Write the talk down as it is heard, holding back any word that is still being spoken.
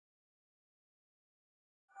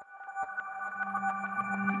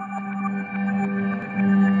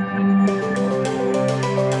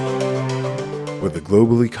With the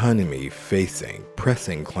global economy facing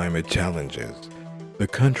pressing climate challenges, the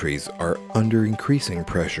countries are under increasing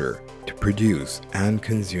pressure to produce and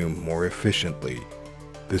consume more efficiently.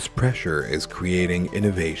 This pressure is creating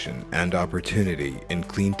innovation and opportunity in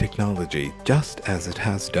clean technology, just as it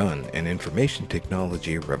has done in information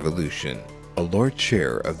technology revolution. A large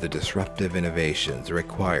share of the disruptive innovations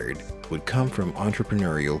required would come from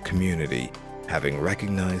entrepreneurial community. Having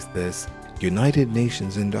recognized this, United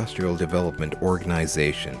Nations Industrial Development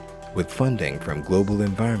Organization, with funding from Global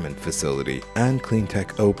Environment Facility and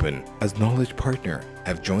Cleantech Open as knowledge partner,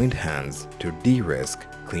 have joined hands to de-risk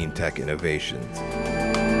clean tech innovations.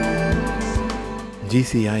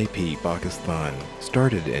 GCIP Pakistan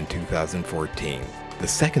started in 2014. The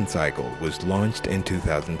second cycle was launched in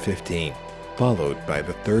 2015, followed by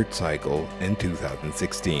the third cycle in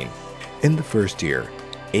 2016. In the first year,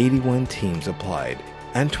 81 teams applied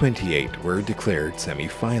and 28 were declared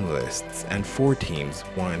semi-finalists, and 4 teams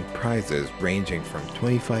won prizes ranging from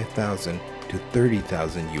 $25,000 to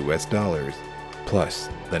 $30,000 US. Plus,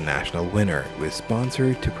 the national winner was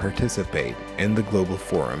sponsored to participate in the Global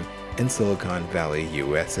Forum in Silicon Valley,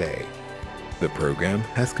 USA. The program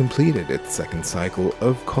has completed its second cycle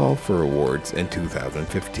of call for awards in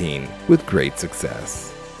 2015 with great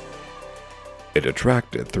success. It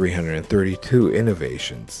attracted 332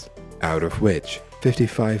 innovations, out of which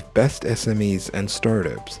 55 best SMEs and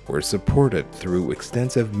startups were supported through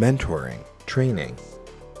extensive mentoring, training,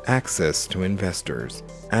 access to investors,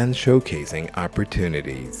 and showcasing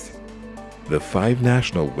opportunities. The 5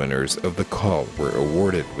 national winners of the call were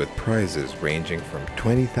awarded with prizes ranging from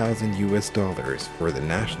 $20,000 US for the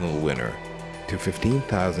national winner to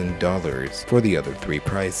 $15,000 for the other 3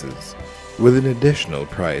 prizes, with an additional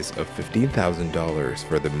prize of $15,000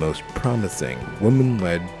 for the most promising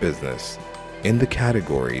women-led business in the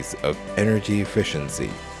categories of energy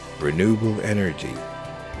efficiency, renewable energy,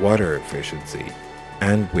 water efficiency,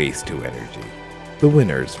 and waste to energy. The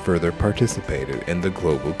winners further participated in the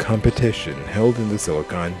global competition held in the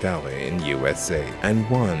Silicon Valley in USA and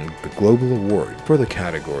won the global award for the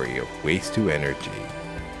category of waste to energy.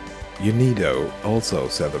 UNIDO also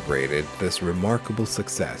celebrated this remarkable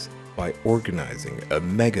success by organizing a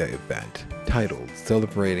mega event titled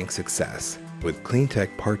Celebrating Success with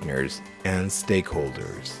Cleantech partners and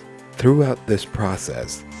stakeholders. Throughout this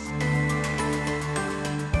process,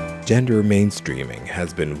 gender mainstreaming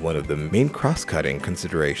has been one of the main cross-cutting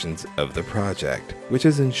considerations of the project, which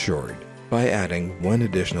is ensured by adding 1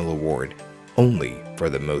 additional award only for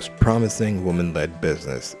the most promising woman-led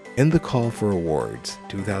business in the Call for Awards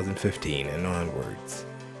 2015 and onwards.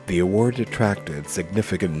 The award attracted a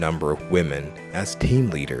significant number of women as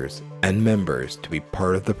team leaders and members to be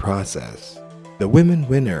part of the process. The women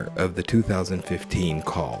winner of the 2015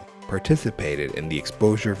 call participated in the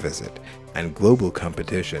exposure visit and global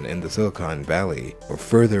competition in the Silicon Valley for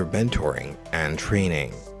further mentoring and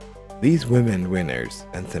training. These women winners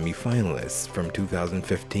and semi-finalists from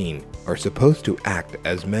 2015 are supposed to act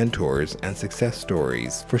as mentors and success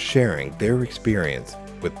stories for sharing their experience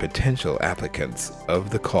with potential applicants of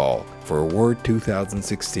the call for Award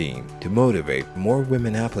 2016 to motivate more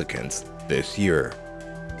women applicants this year.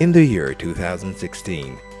 In the year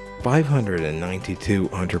 2016, 592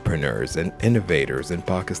 entrepreneurs and innovators in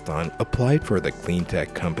Pakistan applied for the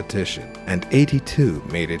Cleantech competition, and 82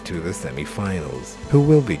 made it to the semi-finals, who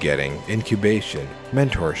will be getting incubation,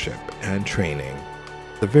 mentorship, and training.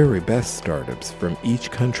 The very best startups from each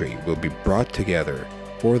country will be brought together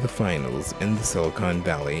for the finals in the Silicon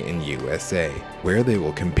Valley in USA, where they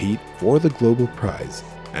will compete for the global prize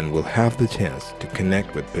and will have the chance to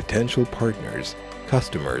connect with potential partners,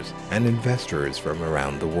 customers, and investors from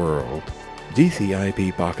around the world.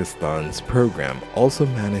 GCIP Pakistan's program also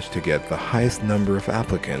managed to get the highest number of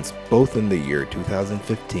applicants both in the year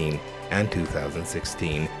 2015 and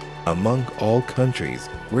 2016 among all countries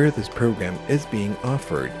where this program is being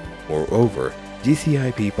offered. Moreover,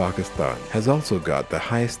 GCIP Pakistan has also got the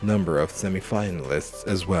highest number of semi-finalists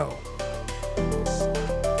as well.